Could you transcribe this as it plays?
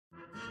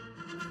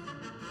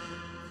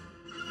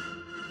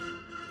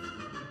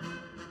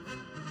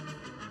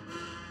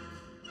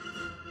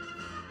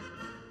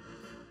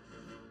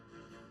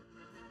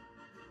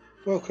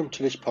Welcome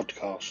to this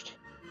podcast.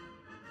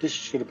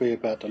 This is going to be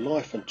about the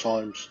life and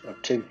times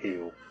of Tim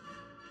Heale.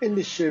 In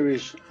this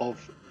series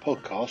of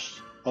podcasts,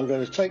 I'm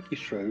going to take you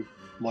through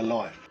my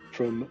life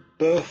from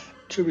birth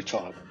to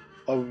retirement.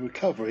 I will be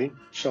covering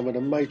some of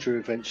the major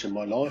events in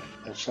my life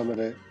and some of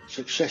the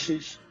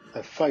successes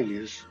and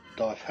failures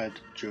that I've had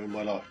during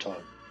my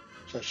lifetime.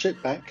 So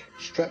sit back,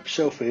 strap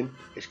yourself in,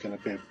 it's going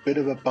to be a bit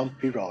of a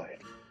bumpy ride.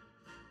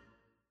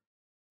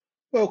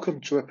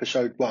 Welcome to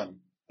episode 1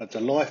 of the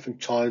life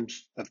and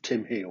times of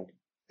Tim Heale.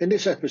 In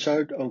this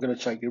episode, I'm going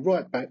to take you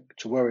right back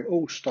to where it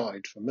all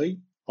started for me.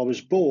 I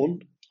was born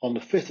on the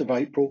 5th of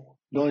April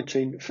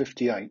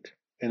 1958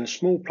 in a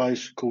small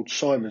place called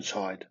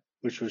Simonshide,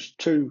 which was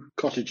 2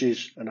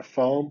 cottages and a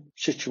farm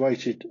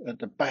situated at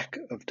the back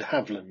of the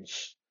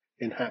Havilands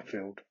in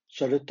Hatfield.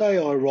 So the day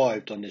I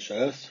arrived on this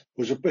earth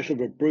was a bit of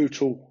a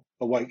brutal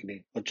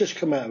awakening. I'd just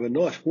come out of a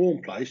nice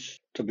warm place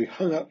to be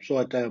hung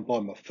upside down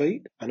by my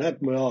feet and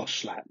had my arse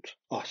slapped.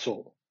 I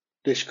thought,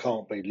 this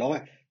can't be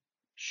life.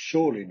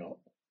 Surely not.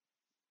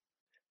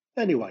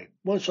 Anyway,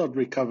 once I'd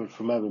recovered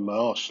from having my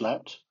arse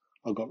slapped,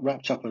 I got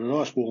wrapped up in a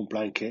nice warm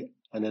blanket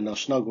and then I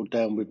snuggled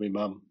down with my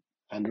mum,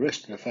 and the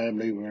rest of the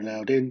family were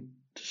allowed in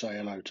to say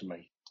hello to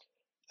me.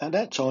 At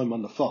that time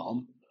on the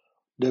farm,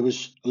 there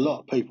was a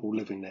lot of people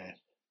living there.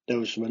 There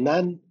was my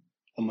nan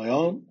and my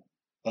aunt,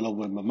 along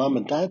with my mum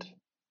and dad,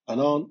 an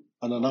aunt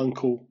and an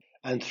uncle,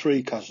 and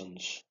 3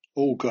 cousins,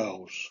 all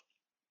girls.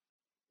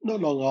 Not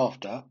long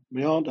after,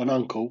 my aunt and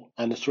uncle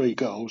and the 3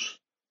 girls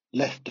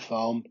left the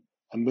farm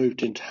and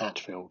moved into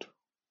Hatfield.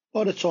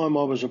 By the time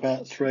I was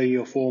about 3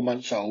 or 4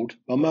 months old,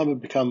 my mum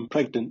had become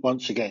pregnant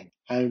once again.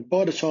 And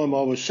by the time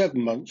I was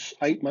 7 months,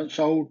 8 months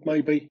old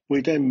maybe,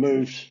 we then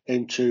moved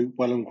into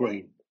Welham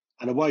Green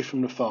and away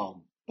from the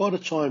farm. By the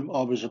time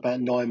I was about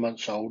 9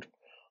 months old,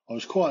 I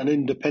was quite an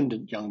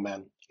independent young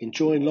man,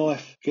 enjoying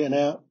life, getting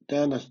out,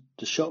 down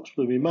the shops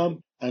with my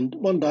mum. And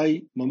one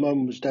day, my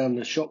mum was down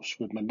the shops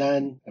with my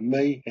nan and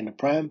me in the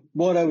pram.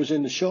 While I was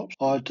in the shops,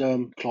 I'd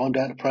climbed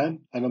out the pram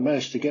and I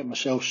managed to get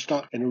myself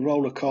stuck in a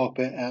roller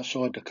carpet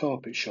outside the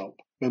carpet shop.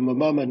 When my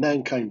mum and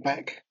nan came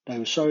back, they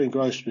were so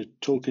engrossed with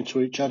talking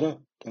to each other.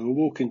 They were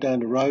walking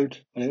down the road,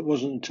 and it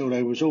wasn't until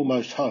they was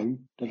almost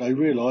home that they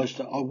realised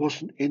that I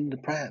wasn't in the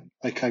pram.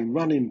 They came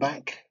running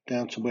back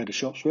down to where the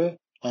shops were,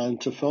 and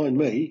to find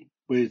me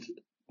with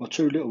my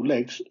 2 little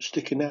legs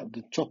sticking out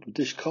the top of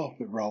this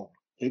carpet roll.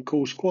 It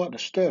caused quite a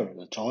stir at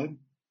the time.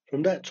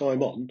 From that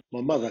time on, my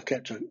mother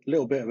kept a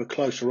little bit of a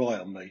closer eye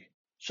on me.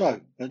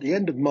 So, at the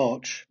end of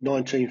March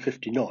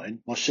 1959,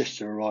 my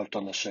sister arrived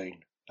on the scene,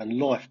 and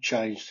life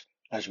changed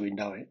as we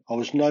know it. I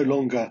was no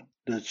longer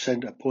the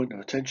centre point of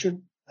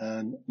attention,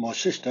 and my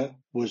sister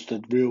was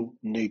the real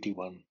needy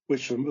one,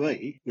 which for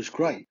me was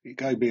great. It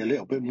gave me a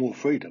little bit more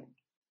freedom.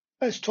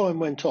 As time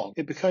went on,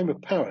 it became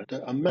apparent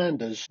that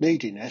Amanda's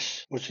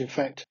neediness was in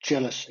fact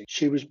jealousy.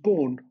 She was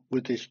born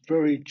with this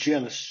very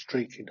jealous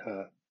streak in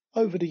her.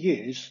 Over the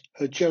years,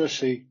 her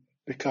jealousy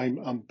became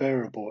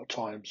unbearable at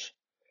times.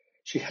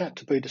 She had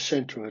to be the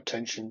centre of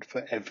attention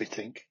for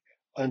everything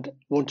and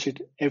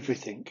wanted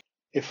everything.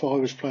 If I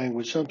was playing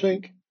with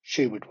something,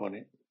 she would want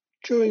it.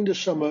 During the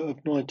summer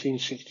of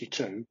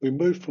 1962, we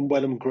moved from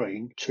Welham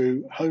Green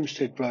to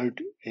Homestead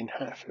Road in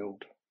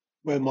Hatfield,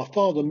 where my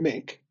father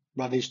Mick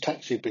run his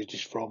taxi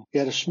business from. He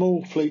had a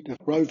small fleet of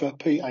Rover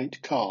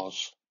P8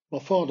 cars. My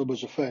father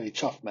was a fairly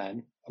tough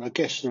man, and I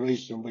guess the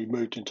reason we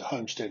moved into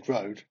Homestead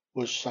Road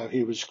was so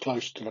he was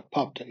close to the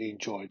pub that he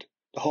enjoyed,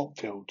 the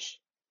Hopfields,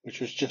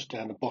 which was just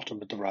down the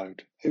bottom of the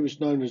road. He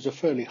was known as a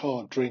fairly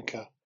hard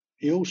drinker.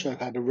 He also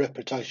had a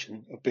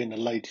reputation of being a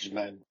ladies'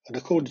 man, and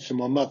according to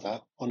my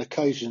mother, on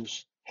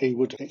occasions he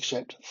would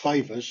accept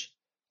favours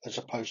as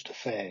opposed to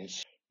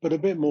fares. But a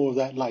bit more of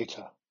that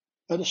later.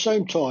 At the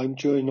same time,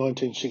 during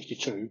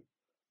 1962,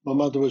 my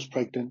mother was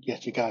pregnant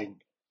yet again,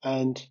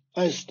 and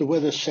as the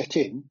weather set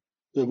in,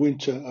 the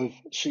winter of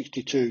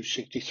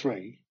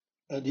 62-63,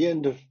 at the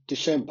end of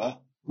December,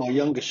 my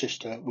younger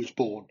sister was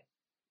born,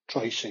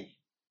 Tracy.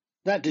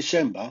 That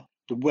December,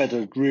 the weather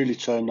had really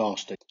turned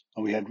nasty,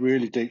 and we had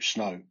really deep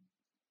snow.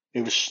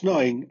 It was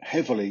snowing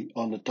heavily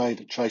on the day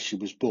that Tracy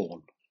was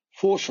born.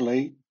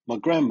 Fortunately, my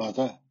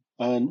grandmother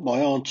and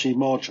my auntie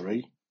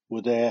Marjorie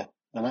were there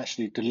and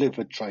actually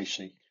delivered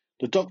Tracy.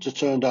 The doctor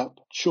turned up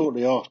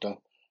shortly after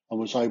and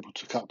was able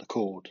to cut the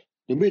cord.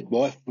 The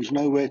midwife was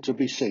nowhere to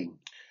be seen.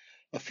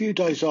 A few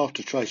days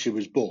after Tracy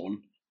was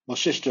born, my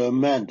sister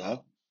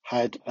Amanda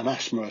had an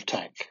asthma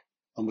attack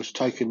and was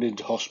taken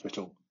into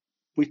hospital.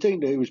 We think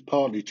that it was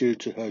partly due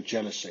to her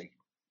jealousy.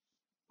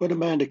 When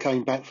Amanda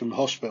came back from the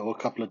hospital a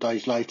couple of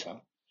days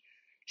later,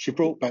 she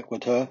brought back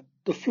with her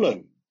the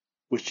flu,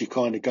 which she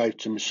kind of gave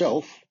to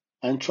myself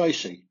and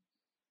Tracy.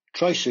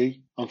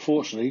 Tracy,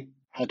 unfortunately,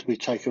 had to be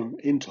taken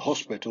into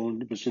hospital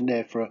and was in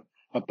there for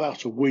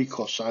about a week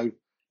or so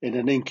in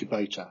an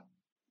incubator.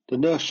 The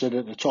nurse said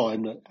at the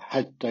time that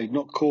had they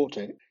not caught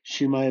it,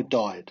 she may have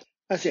died.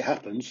 As it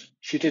happens,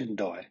 she didn't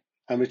die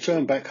and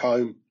returned back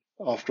home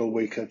after a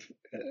week of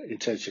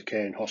intensive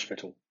care in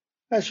hospital.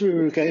 As we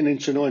were getting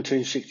into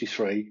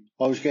 1963,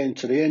 I was getting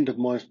to the end of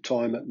my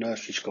time at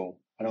nursery school,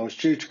 and I was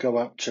due to go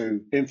up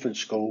to infant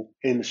school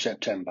in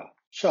September.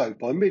 So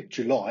by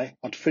mid-July,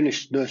 I'd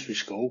finished nursery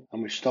school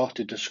and we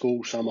started the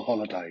school summer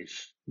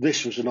holidays.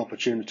 This was an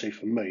opportunity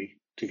for me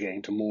to get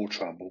into more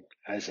trouble,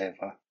 as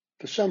ever.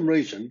 For some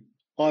reason,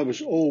 I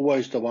was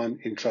always the one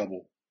in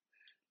trouble,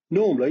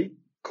 normally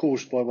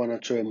caused by one or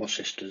two of my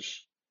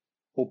sisters,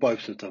 or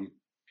both of them.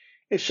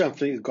 If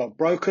something had got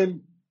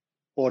broken,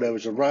 or there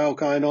was a row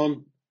going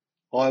on,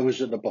 I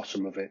was at the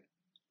bottom of it.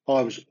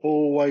 I was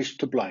always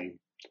to blame.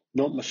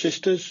 Not my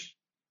sisters.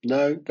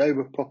 No, they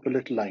were proper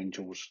little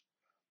angels.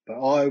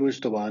 But I was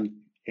the one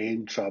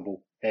in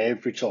trouble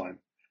every time.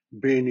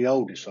 Being the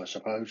oldest, I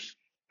suppose.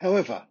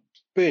 However,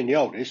 being the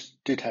oldest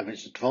did have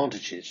its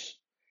advantages.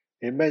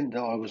 It meant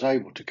that I was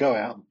able to go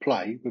out and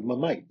play with my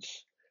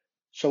mates.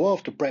 So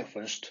after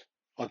breakfast,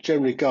 I'd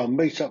generally go and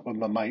meet up with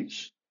my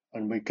mates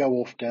and we'd go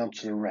off down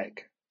to the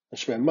wreck and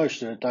spend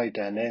most of the day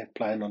down there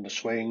playing on the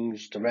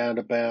swings, the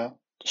roundabout,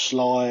 the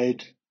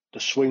slide,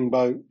 the swing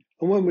boat.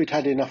 And when we'd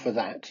had enough of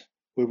that,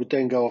 we would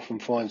then go off and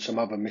find some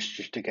other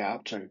mischief to get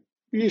up to.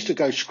 We used to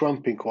go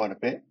scrumping quite a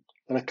bit,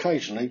 and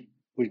occasionally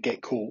we'd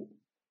get caught.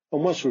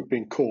 And once we'd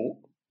been caught,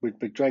 we'd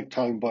be dragged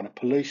home by the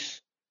police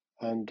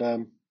and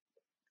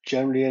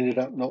generally ended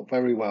up not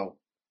very well.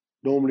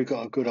 Normally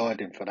got a good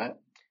hiding for that,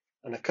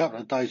 and a couple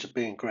of days of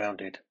being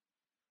grounded.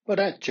 But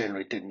that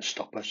generally didn't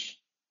stop us.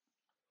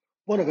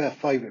 One of our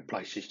favourite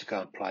places to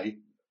go and play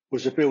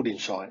was a building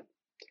site.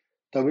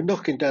 They were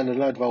knocking down a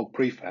load of old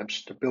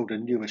prefabs to build a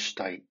new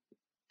estate.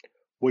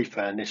 We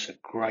found this a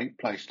great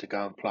place to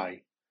go and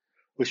play.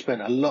 We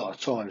spent a lot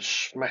of time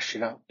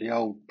smashing up the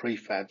old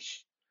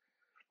prefabs.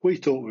 We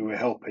thought we were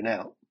helping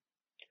out.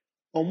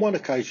 On one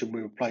occasion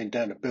we were playing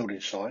down a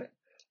building site,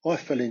 I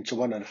fell into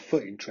one of the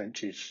footing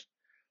trenches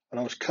and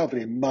I was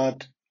covered in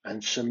mud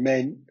and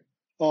cement.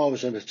 I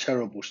was in a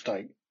terrible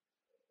state.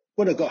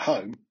 When I got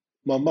home,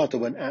 my mother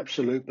went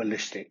absolute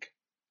ballistic.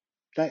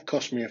 That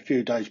cost me a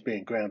few days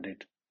being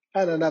grounded,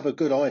 and another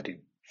good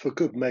hiding, for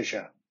good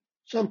measure.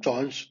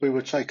 Sometimes we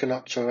were taken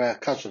up to our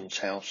cousin's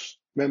house.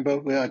 Remember,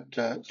 we had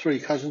 3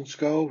 cousins,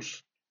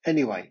 girls?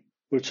 Anyway,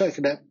 we were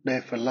taken out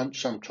there for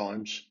lunch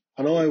sometimes,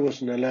 and I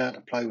wasn't allowed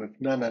to play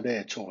with none of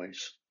their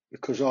toys,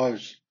 because I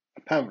was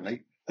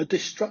apparently a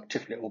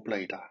destructive little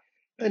bleeder.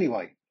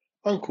 Anyway,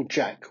 Uncle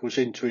Jack was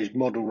into his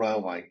model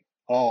railway.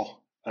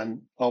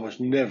 And I was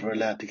never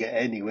allowed to get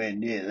anywhere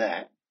near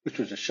that, which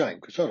was a shame,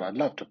 because I'd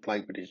love to play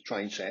with his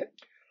train set.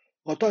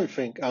 I don't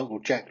think Uncle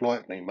Jack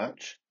liked me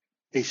much.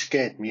 He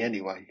scared me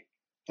anyway.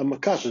 And my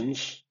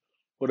cousins,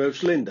 well, there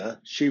was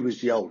Linda, she was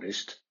the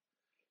oldest.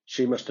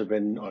 She must have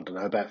been, I don't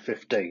know, about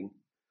 15.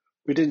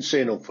 We didn't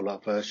see an awful lot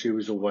of her. She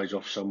was always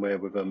off somewhere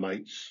with her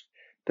mates.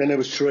 Then there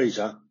was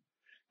Teresa.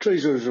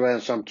 Teresa was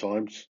around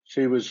sometimes.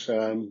 She was,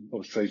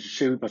 Teresa?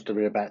 She must have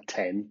been about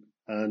 10.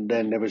 And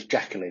then there was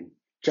Jacqueline.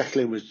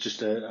 Jacqueline was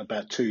just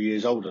about 2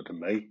 years older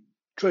than me.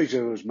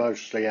 Teresa was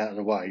mostly out of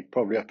the way,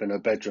 probably up in her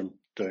bedroom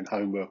doing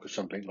homework or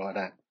something like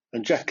that.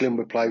 And Jacqueline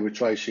would play with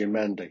Tracy and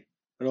Mandy.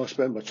 And I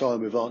spent my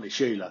time with Auntie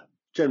Sheila,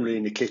 generally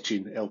in the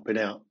kitchen helping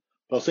out.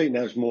 But I think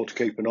that was more to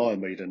keep an eye on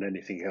me than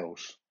anything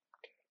else.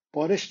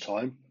 By this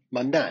time,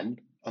 my nan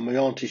and my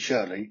Auntie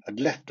Shirley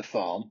had left the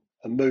farm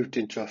and moved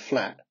into a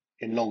flat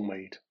in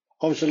Longmead.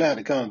 I was allowed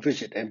to go and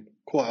visit them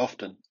quite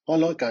often. I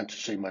liked going to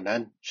see my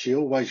nan. She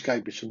always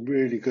gave me some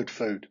really good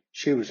food.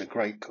 She was a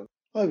great cook.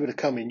 Over the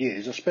coming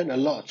years, I spent a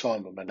lot of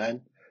time with my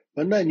nan.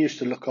 My nan used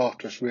to look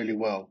after us really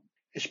well,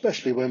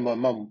 especially when my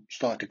mum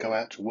started to go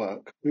out to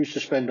work. We used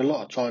to spend a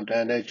lot of time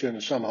down there during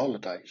the summer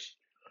holidays.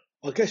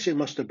 I guess it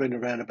must have been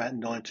around about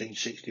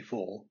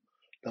 1964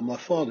 that my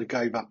father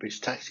gave up his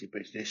taxi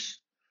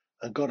business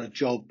and got a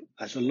job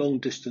as a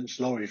long-distance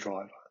lorry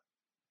driver.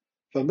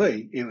 For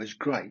me, it was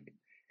great.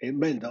 It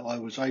meant that I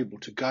was able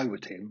to go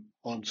with him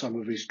on some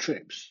of his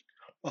trips.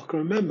 I can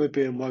remember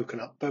being woken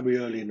up very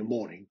early in the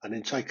morning and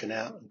then taken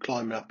out and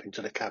climbing up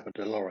into the cab of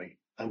the lorry,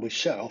 and we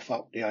set off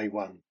up the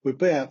A1. We'd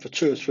be out for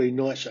 2 or 3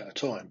 nights at a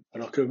time,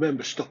 and I can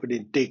remember stopping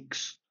in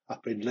digs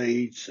up in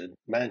Leeds and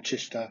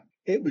Manchester.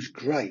 It was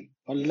great.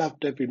 I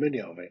loved every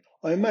minute of it.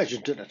 I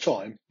imagined at the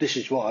time this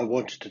is what I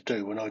wanted to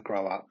do when I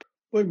grow up.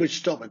 When we'd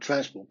stop at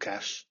transport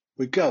cafes,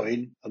 we'd go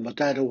in and my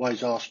dad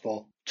always asked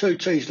for 2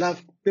 teas,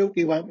 love, milk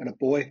you won't, and a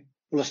boy.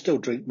 Well, I still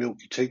drink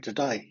milky tea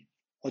today.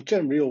 I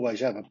generally always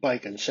have a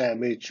bacon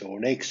sandwich or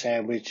an egg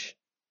sandwich.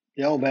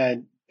 The old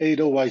man, he'd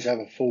always have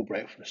a full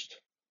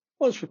breakfast.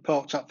 Once we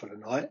parked up for the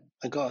night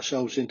and got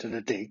ourselves into the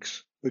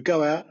digs, we'd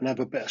go out and have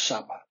a bit of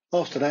supper.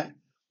 After that,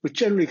 we'd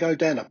generally go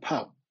down a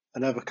pub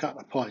and have a couple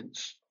of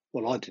pints.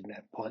 Well, I didn't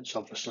have pints,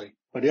 obviously,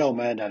 but the old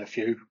man had a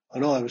few,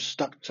 and I was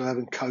stuck to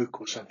having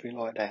Coke or something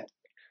like that.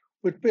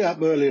 We'd be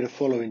up early the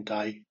following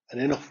day and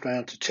then off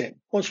round to tip.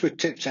 Once we'd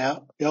tipped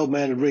out, the old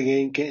man would ring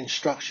in, get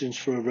instructions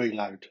for a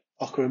reload.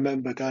 I can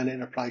remember going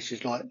into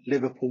places like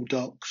Liverpool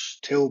Docks,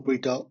 Tilbury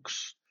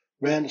Docks,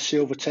 round to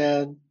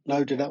Silvertown,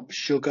 loading up with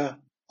sugar,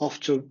 off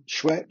to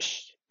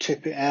Schweppes,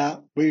 tip it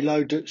out,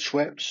 reload it,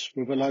 Schweppes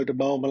with a load of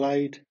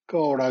marmalade.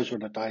 God, those were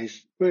the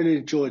days. Really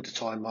enjoyed the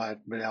time I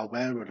had with the old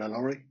man with the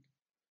lorry.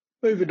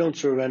 Moving on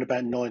to around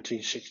about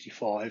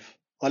 1965,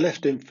 I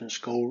left infant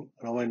school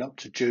and I went up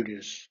to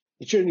juniors.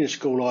 The junior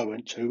school I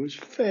went to was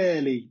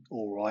fairly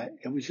alright.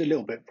 It was a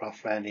little bit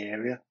rough around the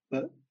area,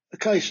 but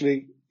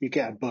occasionally you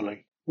get a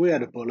bully. We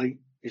had a bully.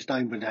 His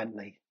name was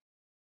Anthony.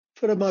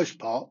 For the most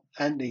part,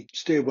 Anthony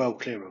steered well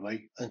clear of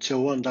me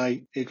until one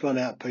day he'd run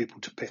out of people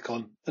to pick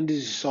on and he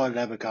decided to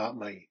have a go at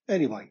me.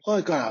 Anyway,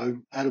 I got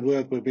home, had a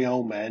word with my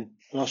old man,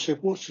 and I said,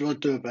 what should I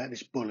do about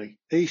this bully?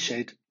 He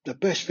said, the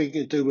best thing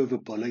to do with a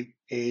bully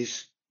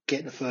is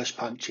get the first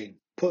punch in,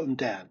 put him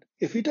down.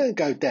 If you don't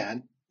go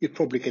down, you're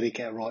probably going to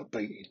get a right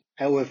beating.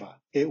 However,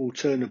 it will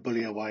turn the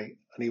bully away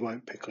and he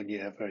won't pick on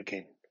you ever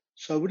again.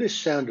 So with this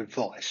sound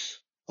advice,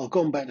 I've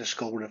gone back to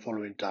school the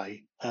following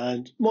day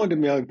and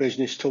minding my own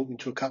business, talking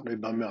to a couple of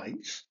my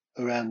mates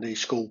around the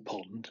school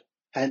pond.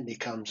 Anthony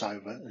comes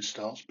over and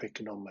starts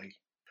picking on me.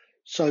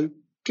 So,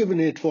 given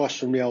the advice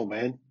from the old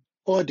man,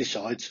 I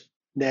decide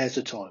now's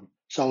the time.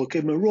 So I'll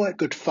give him a right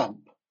good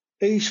thump.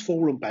 He's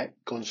fallen back,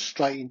 gone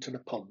straight into the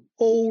pond.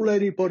 All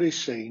anybody's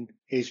seen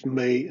is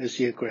me as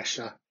the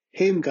aggressor,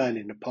 him going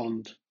in the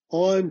pond.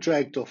 I'm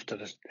dragged off to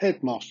the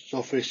headmaster's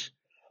office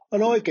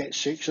and I get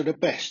six of the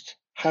best,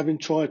 having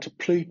tried to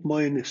plead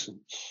my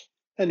innocence.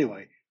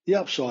 Anyway, the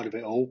upside of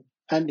it all,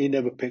 Anthony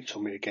never picked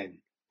on me again.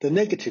 The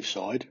negative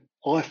side,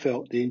 I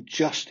felt the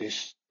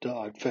injustice that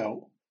I'd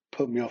felt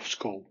put me off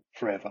school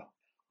forever,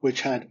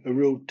 which had a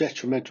real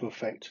detrimental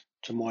effect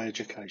to my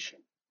education.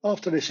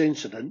 After this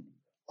incident,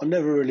 I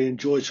never really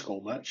enjoyed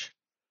school much,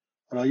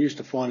 and I used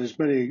to find as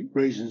many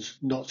reasons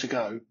not to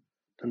go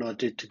than I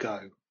did to go.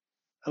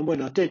 And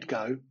when I did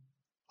go,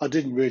 I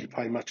didn't really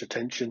pay much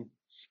attention.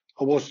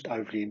 I wasn't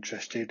overly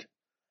interested,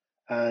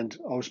 and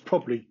I was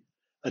probably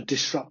a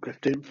disruptive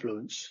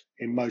influence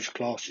in most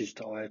classes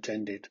that I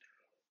attended.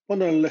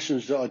 One of the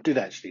lessons that I did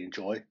actually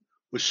enjoy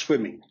was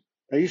swimming.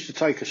 They used to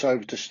take us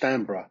over to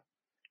Stanborough.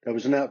 There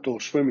was an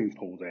outdoor swimming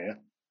pool there,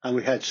 and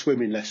we had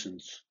swimming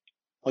lessons.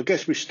 I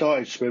guess we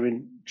started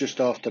swimming just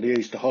after the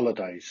Easter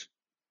holidays,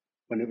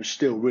 when it was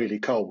still really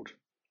cold.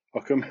 I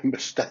can remember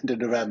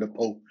standing around the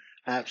pool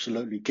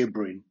absolutely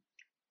gibbering,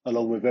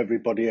 along with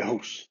everybody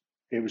else.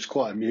 It was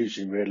quite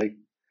amusing, really.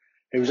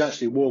 It was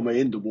actually warmer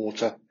in the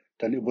water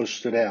than it was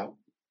stood out,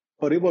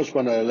 but it was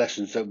one of the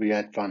lessons that we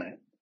had fun at.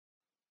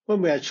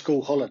 When we had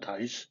school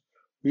holidays,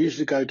 we used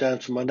to go down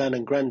to my nan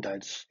and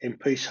granddad's in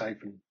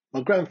Peacehaven.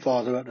 My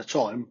grandfather at the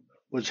time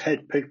was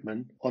head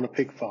pigman on a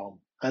pig farm,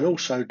 and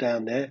also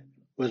down there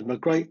was my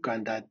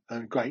great-granddad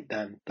and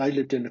great-nan. They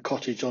lived in a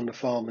cottage on the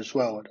farm as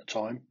well at the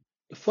time.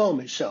 The farm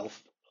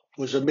itself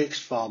was a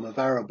mixed farm of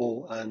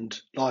arable and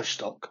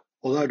livestock,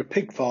 although the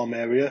pig farm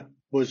area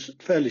was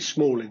fairly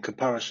small in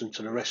comparison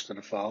to the rest of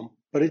the farm,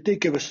 but it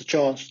did give us a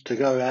chance to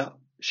go out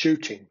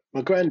shooting.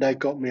 My granddad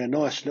got me a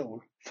nice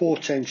little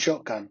 410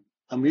 shotgun,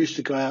 and we used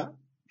to go out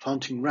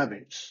hunting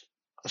rabbits.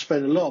 I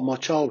spent a lot of my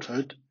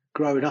childhood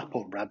growing up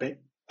on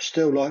rabbit. I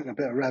still like a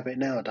bit of rabbit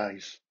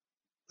nowadays.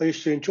 I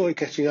used to enjoy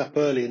getting up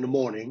early in the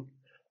morning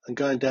and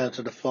going down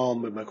to the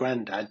farm with my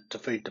granddad to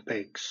feed the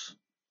pigs.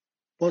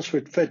 Once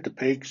we'd fed the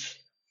pigs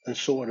and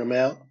sorted them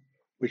out,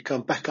 we'd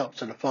come back up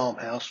to the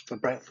farmhouse for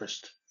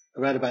breakfast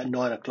around about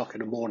 9 o'clock in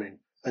the morning,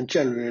 and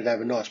generally we'd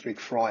have a nice big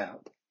fry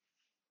up.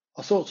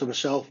 I thought to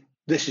myself,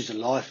 this is a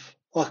life.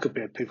 I could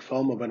be a pig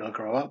farmer when I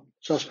grow up.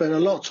 So I spent a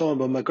lot of time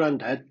with my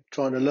granddad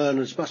trying to learn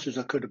as much as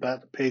I could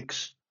about the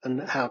pigs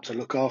and how to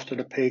look after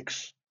the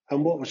pigs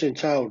and what was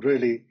entailed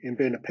really in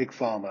being a pig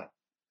farmer.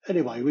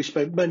 Anyway, we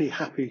spent many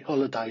happy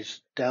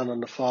holidays down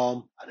on the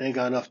farm and then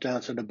going off down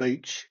to the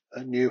beach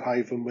at New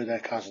Haven with our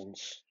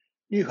cousins.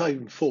 New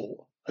Haven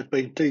Fort had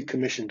been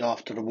decommissioned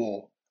after the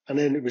war, and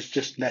then it was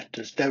just left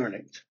as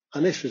derelict.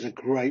 And this was a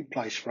great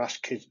place for us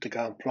kids to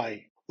go and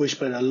play. We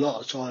spent a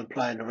lot of time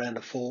playing around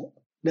the fort.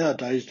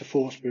 Nowadays, the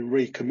fort's been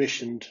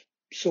recommissioned,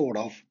 sort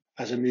of,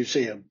 as a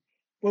museum.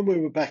 When we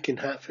were back in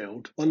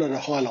Hatfield, one of the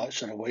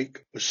highlights of the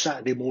week was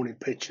Saturday morning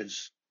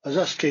pictures. As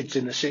us kids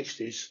in the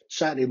 60s,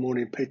 Saturday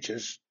morning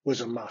pictures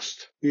was a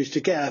must. We used to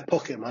get our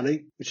pocket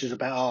money, which was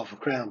about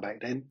 £0.50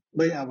 back then,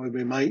 meet up with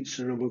my mates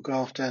and we'd go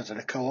off down to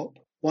the co-op.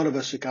 One of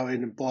us would go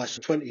in and buy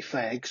some 20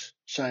 fags,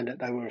 saying that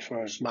they were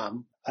for his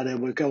mum, and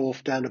then we'd go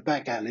off down the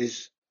back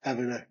alleys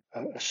having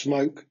a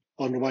smoke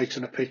on the way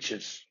to the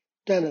pictures.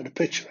 Down at the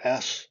picture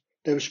house,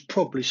 there was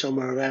probably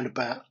somewhere around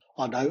about,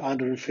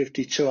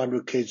 150,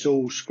 200 kids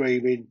all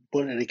screaming,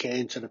 wanting to get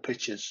into the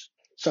pictures.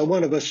 So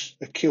one of us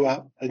would queue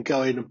up and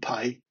go in and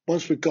pay.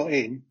 Once we got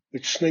in,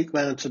 we'd sneak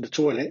round to the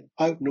toilet,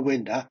 open the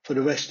window for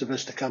the rest of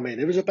us to come in.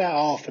 There was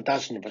about half a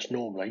dozen of us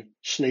normally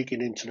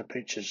sneaking into the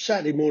pictures.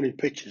 Saturday morning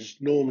pictures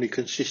normally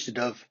consisted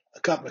of a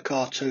couple of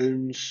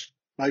cartoons,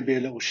 maybe a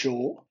little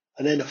short,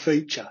 and then a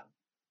feature.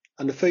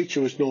 And the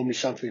feature was normally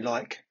something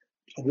like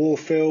a war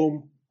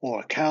film or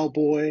a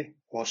cowboy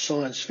or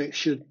science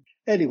fiction.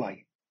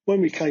 Anyway,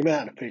 when we came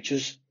out of the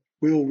pictures,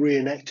 we all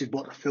reenacted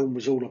what the film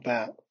was all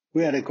about.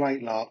 We had a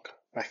great lark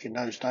back in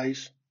those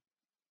days.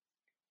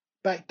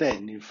 Back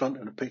then, in front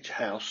of the picture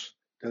house,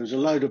 There was a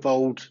load of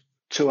old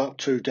 2 up,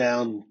 2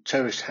 down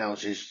terrace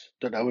houses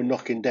that they were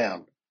knocking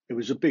down. It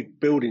was a big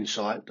building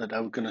site that they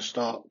were going to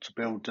start to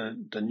build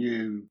the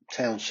new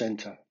town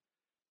centre.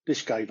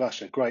 This gave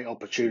us a great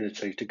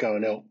opportunity to go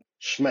and help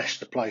smash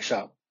the place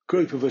up. A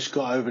group of us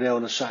got over there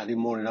on a Saturday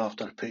morning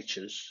after the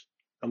pictures,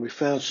 and we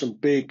found some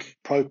big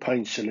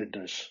propane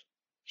cylinders.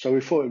 So we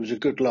thought it was a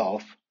good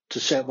laugh to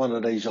set one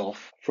of these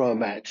off, throw a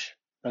match,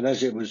 and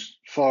as it was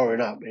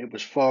firing up, it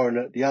was firing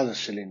at the other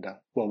cylinder.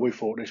 Well, we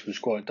thought this was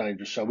quite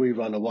dangerous, so we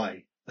ran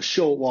away. A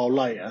short while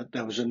later,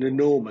 there was an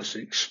enormous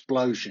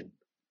explosion.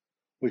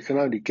 We can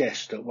only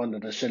guess that one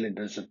of the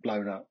cylinders had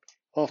blown up.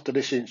 After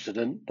this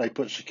incident, they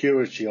put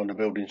security on the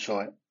building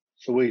site,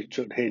 so we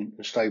took the hint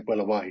and stayed well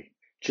away,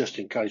 just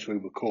in case we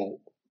were caught.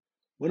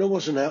 When I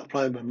wasn't out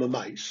playing with my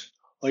mates,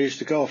 I used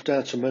to go off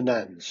down to my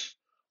nan's.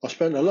 I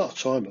spent a lot of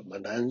time at my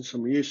nan's,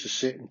 and we used to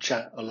sit and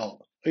chat a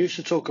lot. I used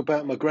to talk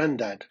about my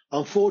granddad.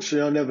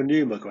 Unfortunately, I never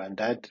knew my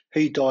granddad.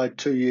 He died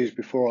 2 years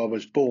before I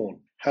was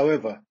born.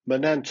 However, my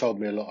nan told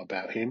me a lot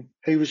about him.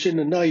 He was in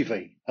the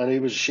Navy, and he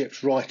was a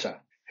ship's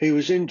writer. He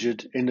was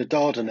injured in the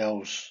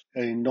Dardanelles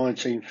in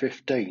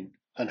 1915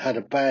 and had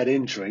a bad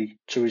injury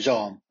to his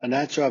arm and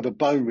had to have a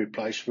bone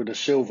replaced with a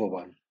silver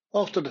one.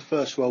 After the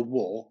First World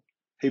War,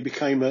 he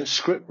became a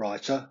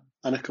scriptwriter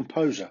and a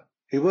composer.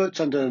 He worked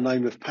under the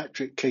name of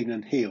Patrick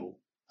Keenan Heale,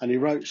 and he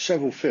wrote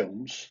several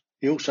films.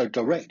 He also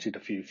directed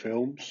a few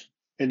films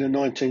in the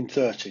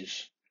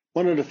 1930s.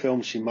 One of the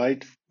films he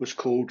made was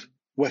called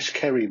West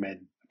Kerry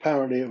Men.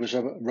 Apparently it was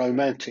a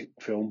romantic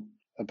film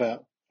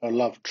about a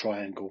love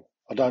triangle.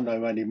 I don't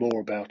know any more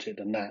about it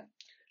than that.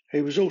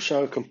 He was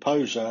also a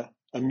composer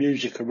and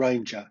music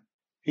arranger.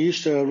 He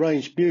used to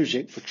arrange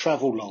music for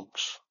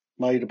travellogues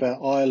made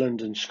about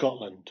Ireland and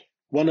Scotland.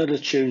 One of the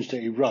tunes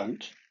that he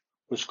wrote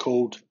was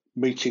called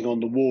Meeting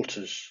on the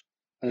Waters,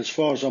 and as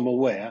far as I'm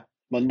aware,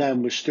 my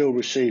nan was still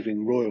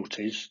receiving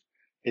royalties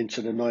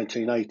into the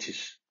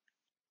 1980s.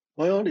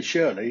 My Auntie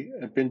Shirley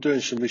had been doing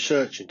some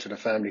research into the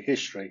family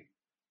history,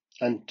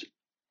 and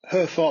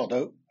her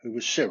father, who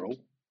was Cyril,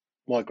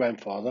 my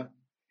grandfather,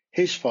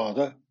 his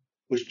father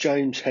was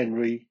James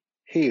Henry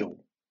Heale,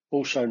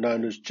 also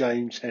known as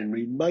James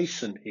Henry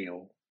Mason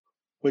Heale.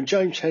 When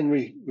James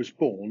Henry was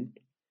born,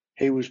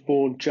 he was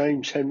born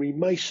James Henry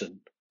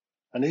Mason,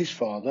 and his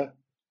father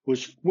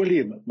was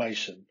William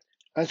Mason.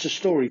 As the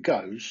story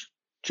goes,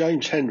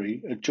 James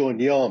Henry had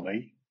joined the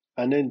army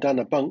and then done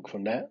a bunk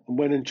from that and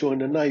went and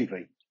joined the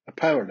Navy.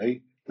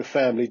 Apparently, the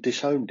family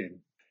disowned him.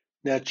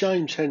 Now,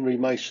 James Henry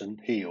Mason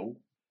Heale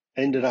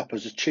ended up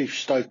as a chief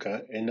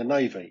stoker in the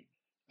Navy,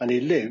 and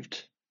he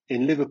lived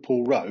in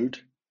Liverpool Road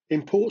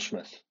in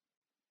Portsmouth,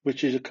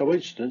 which is a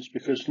coincidence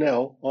because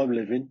now I'm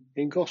living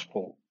in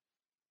Gosport.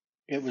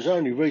 It was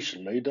only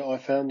recently that I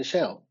found this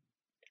out.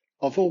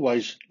 I've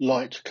always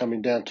liked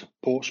coming down to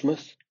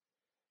Portsmouth.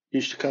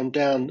 Used to come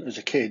down as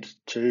a kid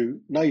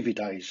to Navy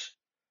days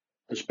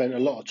and spent a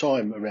lot of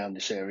time around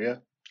this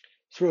area.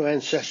 Through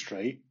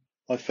ancestry,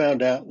 I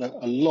found out that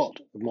a lot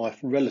of my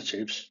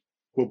relatives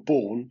were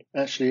born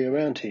actually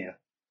around here.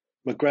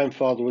 My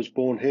grandfather was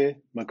born here,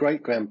 my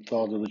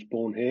great-grandfather was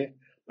born here,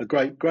 my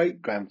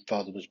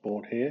great-great-grandfather was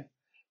born here,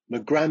 my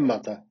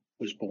grandmother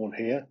was born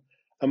here,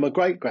 and my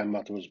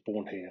great-grandmother was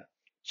born here.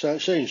 So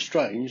it seems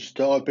strange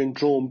that I've been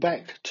drawn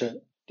back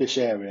to this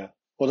area,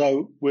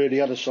 although we're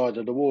the other side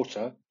of the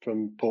water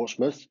from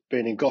Portsmouth,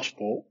 being in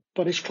Gosport,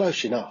 but it's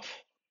close enough.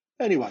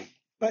 Anyway,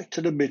 back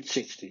to the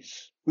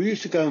mid-60s. We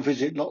used to go and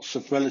visit lots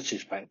of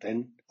relatives back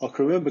then. I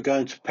can remember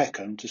going to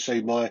Peckham to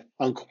see my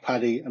Uncle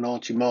Paddy and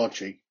Auntie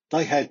Margie.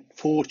 They had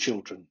 4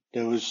 children.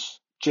 There was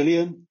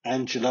Gillian,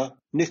 Angela,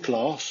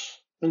 Nicholas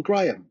and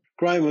Graham.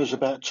 Graham was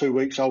about 2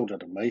 weeks older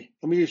than me,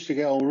 and we used to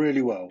get on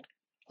really well.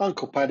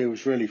 Uncle Paddy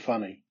was really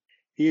funny.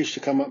 He used to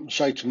come up and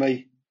say to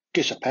me,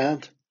 "Giss a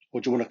pound,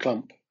 or do you want a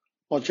clump?"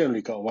 I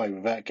generally got away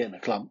without getting a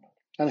clump,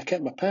 and I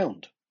kept my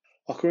pound.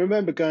 I can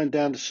remember going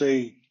down to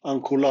see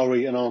Uncle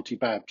Laurie and Auntie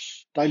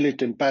Babs. They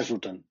lived in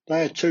Basildon.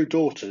 They had 2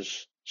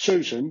 daughters,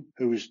 Susan,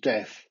 who was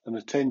deaf and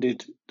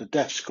attended the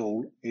deaf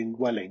school in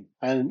Welling,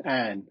 and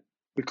Anne.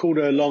 We called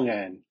her Long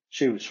Anne.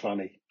 She was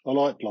funny. I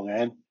liked Long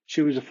Anne.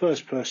 She was the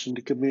first person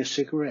to give me a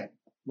cigarette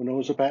when I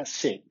was about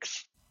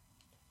 6.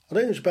 I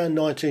think it was about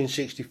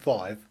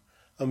 1965,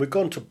 and we'd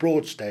gone to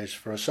Broadstairs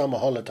for a summer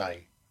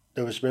holiday.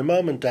 There was my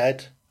mum and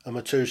dad and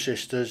my 2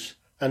 sisters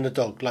and the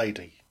dog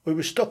Lady. We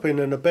were stopping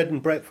in a bed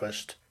and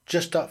breakfast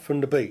just up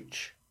from the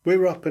beach. We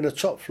were up in the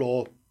top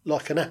floor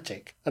like an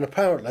attic, and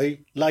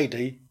apparently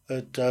Lady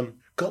had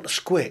got the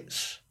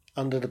squits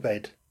under the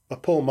bed. My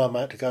poor mum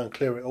had to go and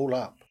clear it all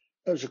up.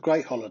 It was a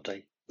great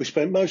holiday. We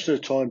spent most of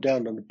the time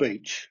down on the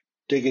beach,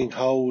 digging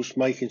holes,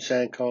 making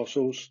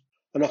sandcastles,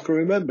 and I can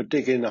remember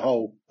digging a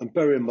hole and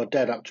burying my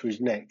dad up to his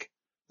neck.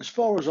 As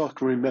far as I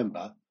can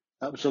remember,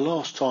 that was the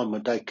last time my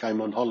dad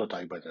came on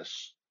holiday with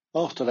us.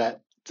 After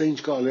that,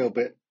 things got a little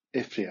bit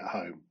iffy at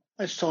home.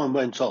 As time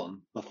went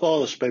on, my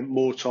father spent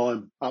more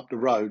time up the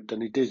road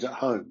than he did at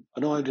home,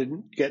 and I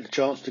didn't get the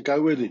chance to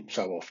go with him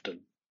so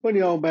often. When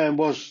the old man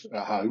was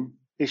at home,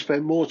 he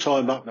spent more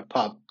time up the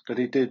pub than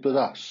he did with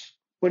us.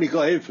 When he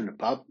got in from the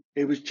pub,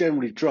 he was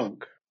generally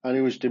drunk, and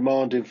he was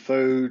demanding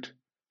food,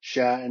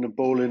 shouting and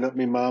bawling at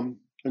me mum,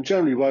 and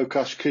generally woke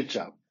us kids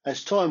up.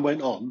 As time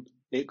went on,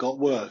 it got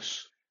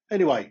worse.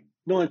 Anyway,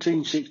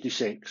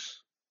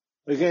 1966.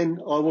 Again,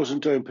 I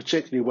wasn't doing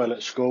particularly well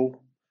at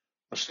school.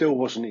 I still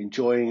wasn't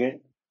enjoying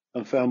it,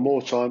 and found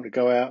more time to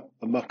go out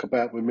and muck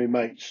about with my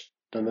mates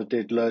than I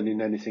did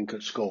learning anything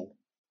at school.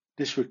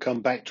 This would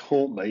come back to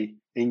haunt me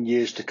in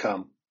years to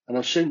come, and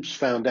I've since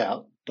found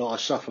out that I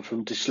suffer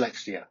from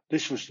dyslexia.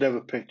 This was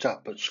never picked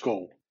up at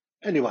school.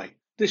 Anyway,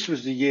 this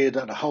was the year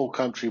that the whole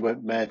country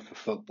went mad for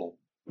football.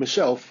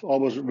 Myself, I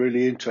wasn't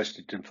really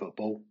interested in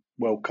football,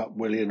 World Cup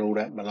Willie and all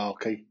that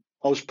malarkey.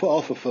 I was put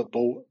off of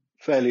football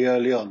fairly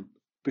early on.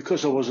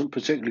 Because I wasn't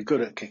particularly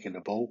good at kicking the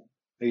ball,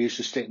 they used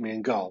to stick me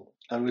in goal.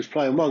 And I was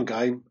playing one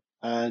game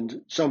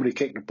and somebody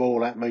kicked the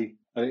ball at me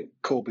and it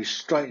caught me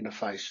straight in the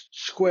face,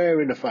 square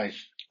in the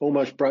face,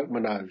 almost broke my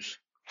nose.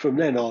 From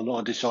then on,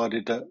 I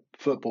decided that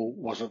football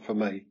wasn't for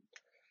me.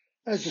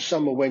 As the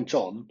summer went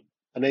on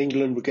and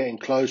England were getting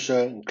closer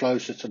and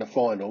closer to the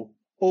final,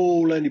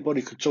 all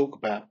anybody could talk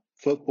about,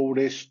 football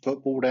this,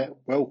 football that,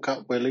 World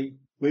Cup Willie,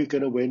 we're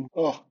going to win.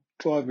 Oh,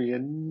 drive me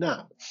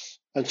nuts.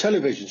 And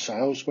television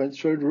sales went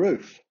through the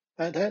roof.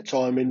 At that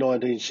time in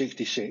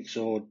 1966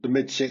 or the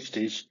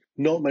mid-60s,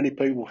 not many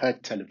people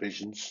had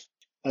televisions,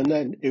 and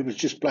then it was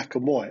just black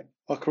and white.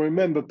 I can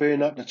remember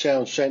being at the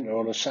town centre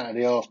on a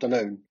Saturday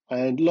afternoon,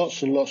 and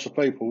lots of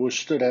people were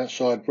stood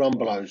outside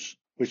Rumbelows,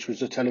 which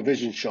was a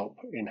television shop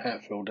in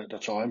Hatfield at the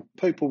time.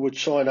 People would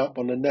sign up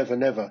on the Never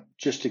Never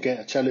just to get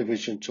a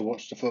television to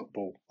watch the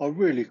football. I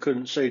really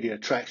couldn't see the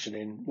attraction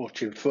in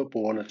watching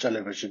football on a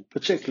television,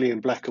 particularly in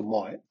black and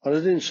white, and I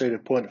didn't see the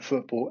point of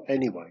football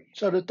anyway.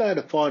 So the day of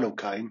the final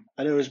came,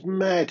 and there was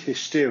mad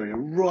hysteria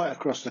right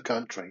across the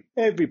country.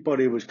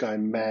 Everybody was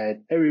going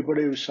mad.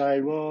 Everybody was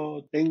saying,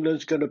 well,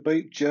 England's going to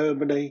beat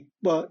Germany.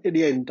 Well, in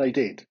the end, they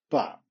did,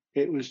 but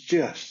it was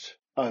just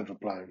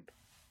overblown.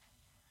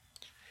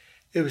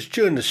 It was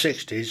during the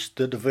 60s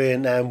that the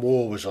Vietnam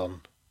War was on,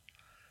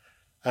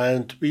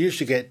 and we used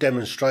to get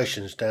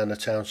demonstrations down the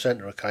town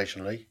centre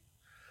occasionally,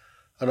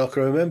 and I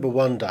can remember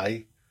one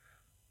day,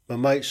 my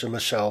mates and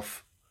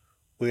myself,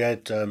 we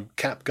had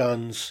cap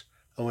guns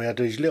and we had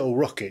these little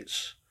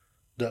rockets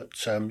that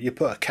you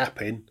put a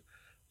cap in,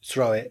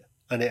 throw it,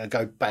 and it'd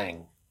go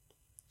bang.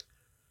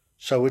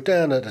 So we're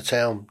down at the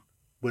town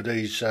with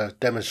these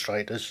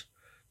demonstrators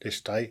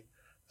this day,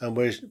 and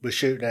we're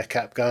shooting our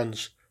cap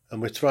guns,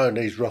 and we're throwing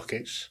these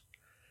rockets,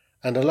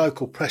 and the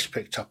local press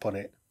picked up on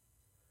it.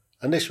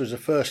 And this was the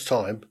first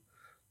time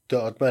that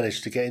I'd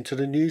managed to get into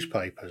the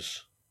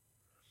newspapers.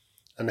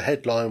 And the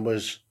headline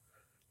was,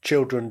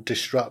 Children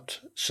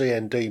Disrupt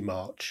CND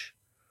March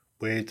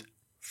with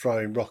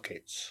Throwing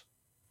Rockets.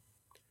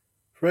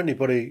 For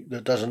anybody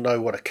that doesn't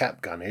know what a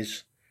cap gun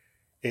is,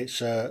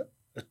 it's a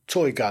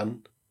toy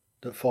gun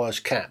that fires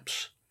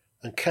caps.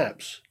 And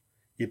caps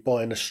you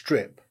buy in a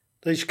strip.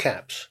 These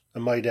caps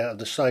are made out of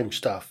the same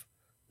stuff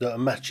that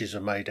matches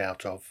are made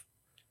out of.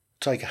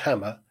 Take a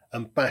hammer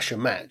and bash a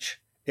match,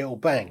 it'll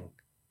bang.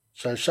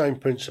 So same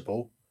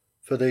principle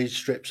for these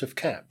strips of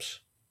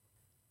caps.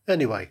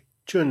 Anyway,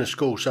 during the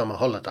school summer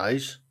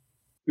holidays,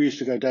 we used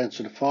to go down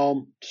to the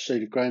farm to see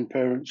the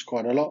grandparents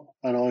quite a lot,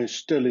 and I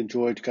still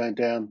enjoyed going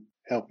down,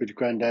 helping the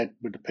granddad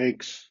with the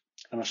pigs,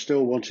 and I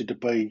still wanted to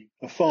be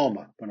a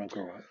farmer when I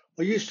grew up.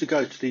 I used to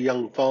go to the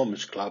Young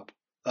Farmers Club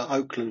at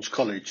Oaklands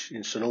College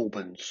in St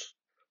Albans.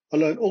 I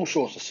learned all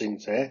sorts of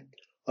things there.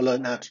 I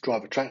learned how to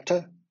drive a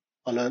tractor.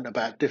 I learned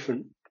about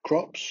different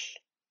crops,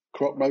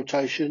 crop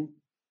rotation,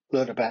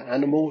 learned about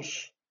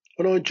animals,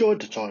 and I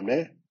enjoyed the time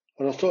there,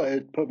 and I thought it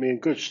would put me in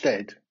good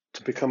stead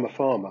to become a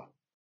farmer.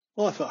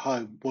 Life at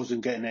home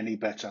wasn't getting any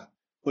better.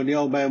 When the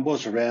old man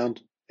was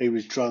around, he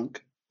was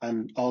drunk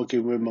and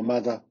arguing with my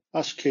mother.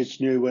 Us kids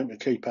knew when to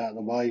keep out of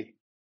the way.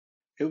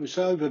 It was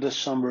over the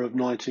summer of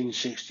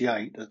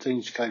 1968 that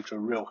things came to a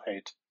real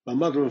head. My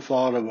mother and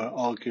father were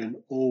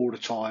arguing all the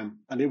time,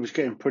 and it was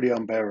getting pretty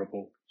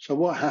unbearable. So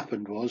what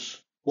happened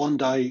was, one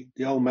day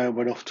the old man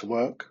went off to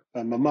work,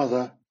 and my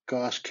mother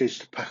got us kids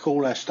to pack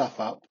all our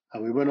stuff up,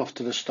 and we went off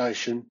to the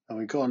station, and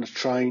we got on the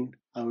train,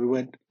 and we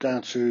went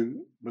down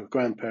to my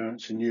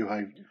grandparents in New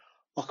Haven.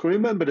 I can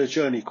remember the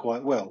journey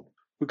quite well.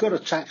 We got a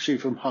taxi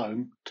from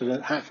home to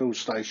the Hatfield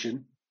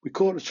station. We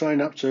caught the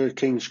train up to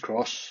King's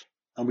Cross,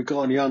 and we got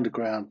on the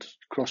underground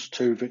across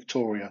to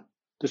Victoria.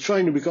 The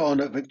train that we got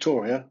on at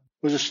Victoria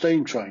was a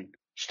steam train.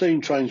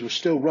 Steam trains were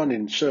still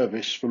running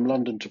service from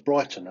London to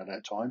Brighton at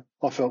that time.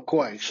 I felt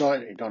quite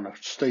excited on a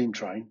steam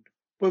train.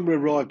 When we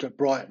arrived at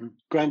Brighton,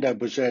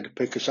 Grandad was there to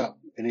pick us up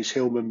in his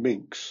Hillman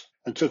Minx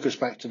and took us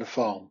back to the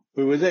farm.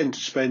 We were then to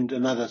spend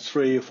another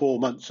 3 or 4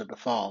 months at the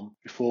farm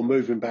before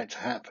moving back to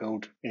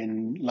Hatfield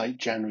in late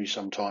January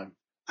sometime.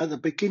 At the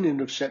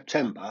beginning of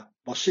September,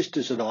 my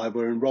sisters and I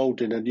were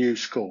enrolled in a new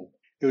school.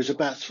 It was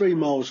about 3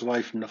 miles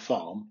away from the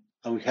farm,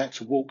 and we had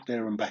to walk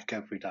there and back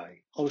every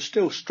day. I was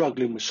still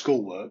struggling with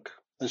schoolwork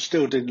and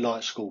still didn't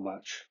like school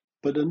much,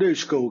 but the new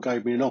school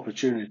gave me an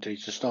opportunity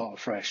to start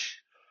afresh.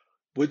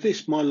 With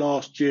this my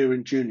last year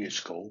in junior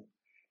school,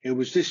 It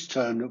was this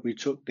term that we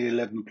took the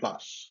 11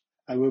 plus.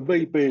 And with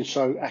me being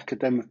so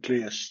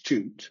academically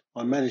astute,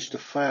 I managed to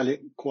fail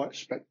it quite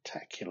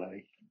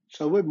spectacularly.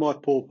 So with my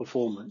poor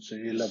performance at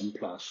 11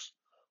 plus,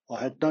 I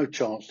had no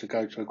chance to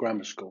go to a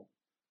grammar school.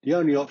 The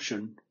only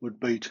option would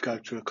be to go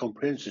to a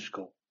comprehensive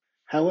school.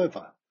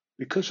 However,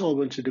 because I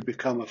wanted to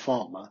become a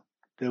farmer,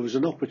 there was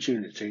an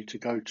opportunity to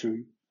go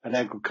to an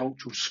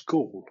agricultural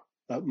school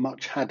at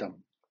Much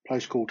Haddam, a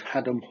place called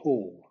Haddam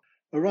Hall.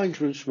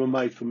 Arrangements were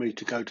made for me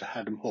to go to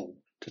Haddam Hall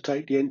to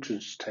take the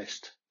entrance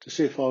test to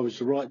see if I was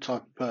the right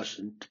type of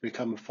person to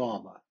become a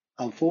farmer.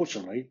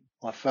 Unfortunately,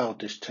 I failed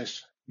this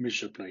test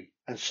miserably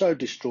and so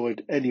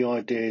destroyed any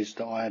ideas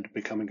that I had of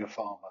becoming a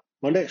farmer.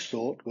 My next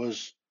thought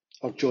was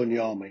I'd join the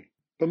army,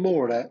 but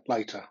more of that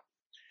later.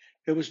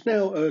 It was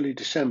now early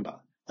December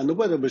and the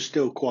weather was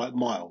still quite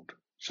mild,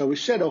 so we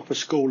set off for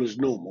school as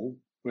normal,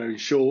 wearing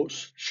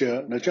shorts,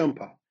 shirt and a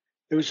jumper.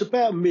 It was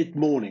about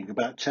mid-morning,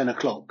 about 10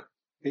 o'clock.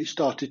 It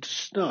started to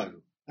snow,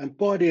 and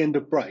by the end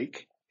of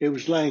break, it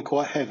was laying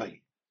quite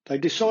heavy. They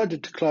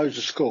decided to close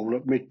the school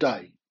at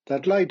midday.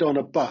 They'd laid on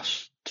a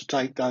bus to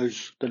take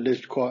those that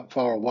lived quite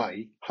far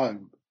away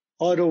home.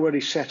 I'd already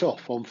set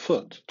off on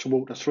foot to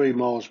walk the 3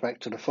 miles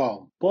back to the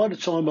farm. By the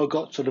time I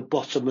got to the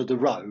bottom of the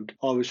road,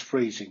 I was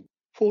freezing.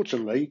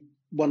 Fortunately,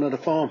 one of the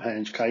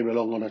farmhands came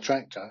along on a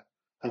tractor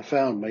and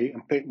found me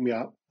and picked me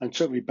up and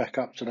took me back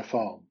up to the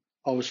farm.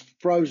 I was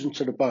frozen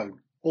to the bone,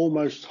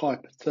 almost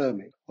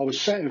hypothermic. I was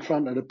sat in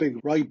front of the big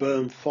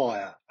Rayburn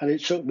fire and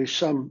it took me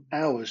some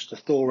hours to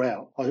thaw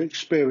out. I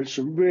experienced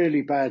some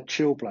really bad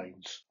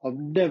chilblains. I've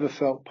never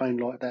felt pain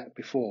like that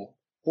before,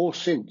 or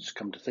since,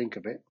 come to think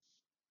of it.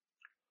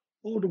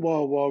 All the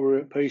while we were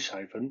at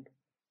Peacehaven,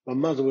 my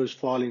mother was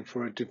filing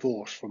for a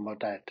divorce from my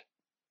dad.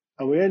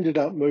 And we ended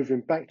up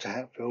moving back to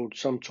Hatfield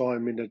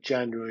sometime in the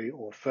January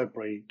or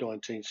February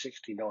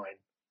 1969.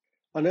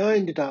 And I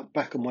ended up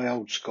back at my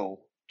old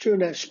school. During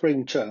that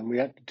spring term, we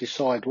had to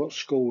decide what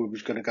school we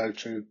was going to go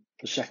to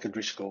for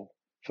secondary school.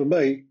 For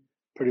me,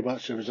 pretty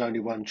much there was only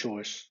one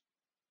choice,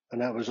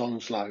 and that was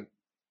Onslow,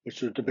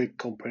 which was the big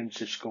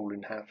comprehensive school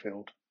in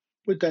Hatfield.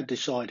 With that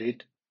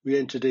decided, we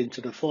entered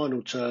into the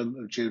final term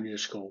of junior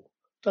school.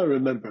 Don't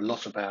remember a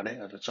lot about it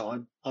at the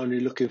time,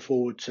 only looking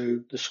forward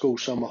to the school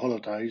summer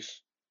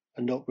holidays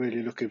and not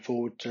really looking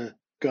forward to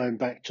going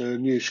back to a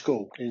new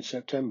school in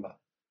September.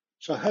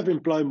 So having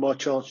blown my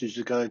chances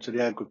of going to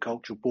the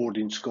agricultural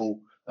boarding school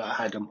at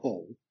Haddam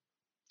Hall,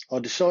 I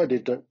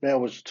decided that now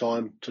was the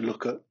time to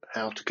look at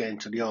how to get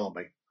into the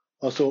army.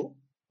 I thought,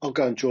 I'll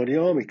go and join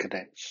the army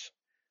cadets.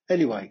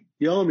 Anyway,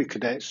 the army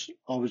cadets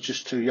I was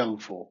just too young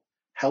for.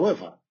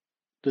 However,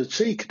 the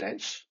Sea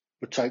Cadets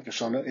would take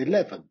us on at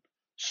 11.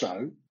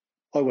 So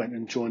I went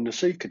and joined the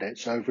Sea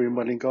Cadets over in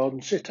Welling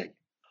Garden City.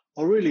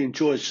 I really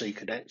enjoyed Sea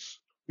Cadets.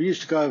 We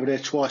used to go over there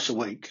twice a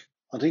week.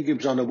 I think it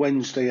was on a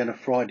Wednesday and a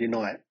Friday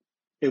night.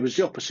 It was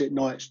the opposite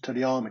nights to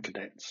the Army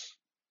Cadets,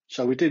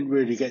 so we didn't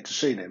really get to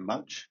see them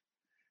much.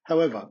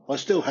 However, I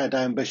still had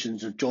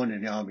ambitions of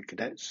joining the Army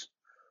Cadets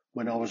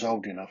when I was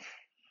old enough.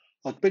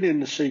 I'd been in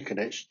the Sea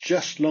Cadets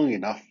just long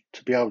enough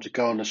to be able to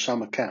go on a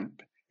summer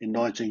camp in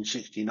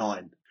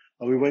 1969,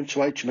 and we went to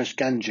HMS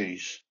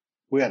Ganges.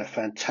 We had a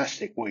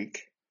fantastic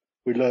week.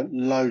 We learnt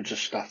loads of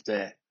stuff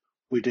there.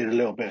 We did a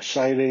little bit of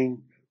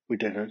sailing, we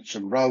did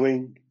some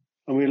rowing,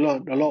 and we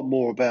learnt a lot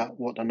more about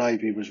what the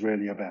Navy was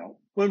really about.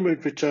 When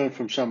we'd returned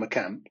from summer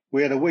camp,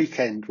 we had a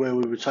weekend where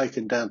we were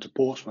taken down to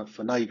Portsmouth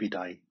for Navy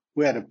Day.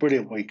 We had a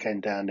brilliant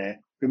weekend down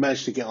there. We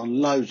managed to get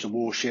on loads of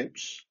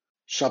warships,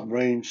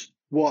 submarines.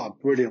 What a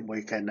brilliant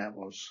weekend that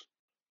was.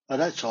 At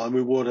that time,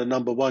 we wore the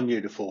number 1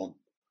 uniform,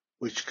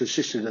 which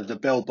consisted of the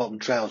bell-bottom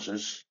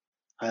trousers,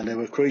 and there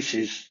were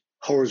creases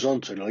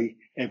horizontally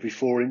every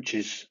 4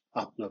 inches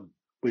up them,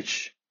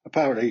 which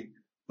apparently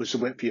was the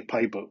width of your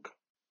paybook.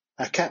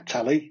 Our cap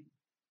tally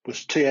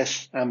was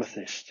TS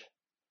Amethyst.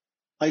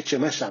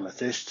 HMS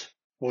Amethyst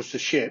was the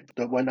ship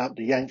that went up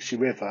the Yangtze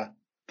River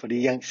for the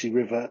Yangtze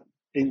River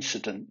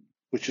incident,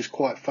 which was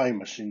quite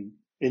famous in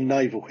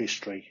naval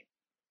history.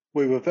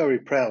 We were very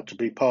proud to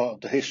be part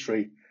of the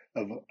history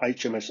of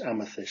HMS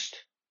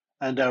Amethyst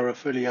and our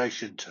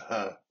affiliation to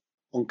her.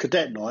 On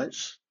cadet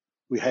nights,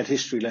 we had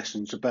history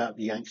lessons about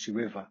the Yangtze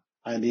River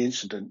and the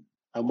incident,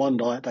 and one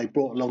night they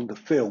brought along the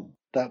film.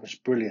 That was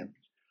brilliant.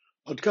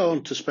 I'd go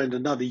on to spend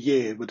another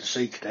year with the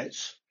Sea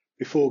Cadets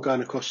before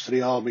going across to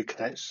the Army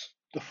Cadets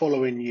the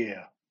following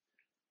year.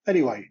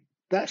 Anyway,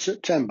 that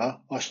September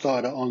I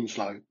started at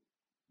Onslow,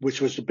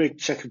 which was the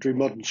big secondary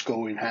modern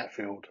school in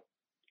Hatfield.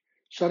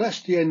 So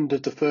that's the end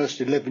of the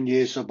first 11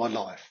 years of my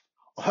life.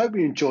 I hope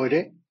you enjoyed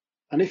it,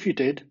 and if you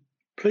did,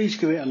 please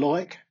give it a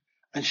like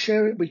and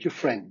share it with your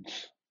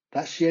friends.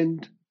 That's the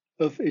end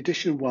of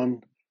edition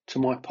 1 to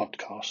my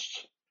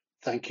podcast.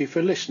 Thank you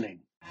for listening.